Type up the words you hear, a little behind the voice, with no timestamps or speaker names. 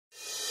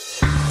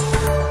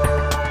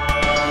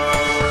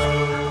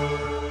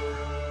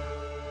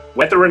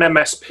whether an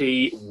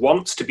MSP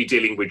wants to be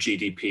dealing with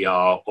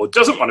GDPR or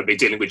doesn't want to be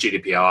dealing with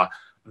GDPR,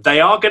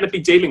 they are going to be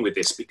dealing with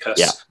this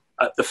because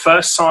the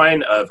first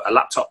sign of a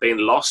laptop being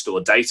lost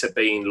or data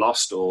being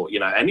lost or,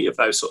 any of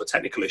those sort of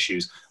technical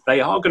issues,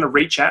 they are going to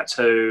reach out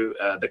to,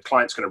 the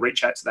client's going to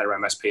reach out to their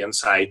MSP and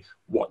say,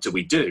 what do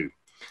we do?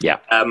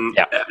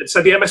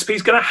 So the MSP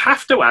is going to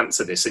have to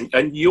answer this,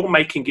 and you're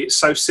making it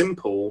so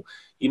simple.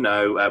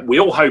 We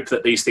all hope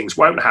that these things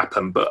won't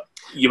happen, but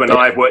you and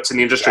I have worked in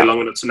the industry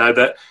long enough to know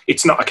that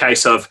it's not a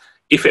case of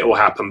if it will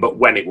happen, but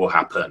when it will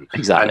happen.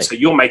 Exactly. And so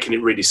you're making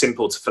it really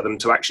simple for them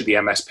to actually, the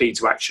MSP,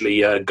 to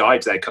actually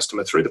guide their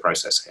customer through the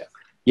process here.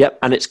 Yep,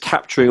 and it's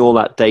capturing all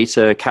that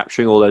data,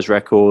 capturing all those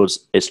records.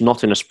 It's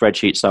not in a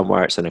spreadsheet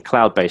somewhere. It's in a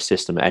cloud-based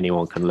system that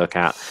anyone can look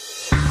at.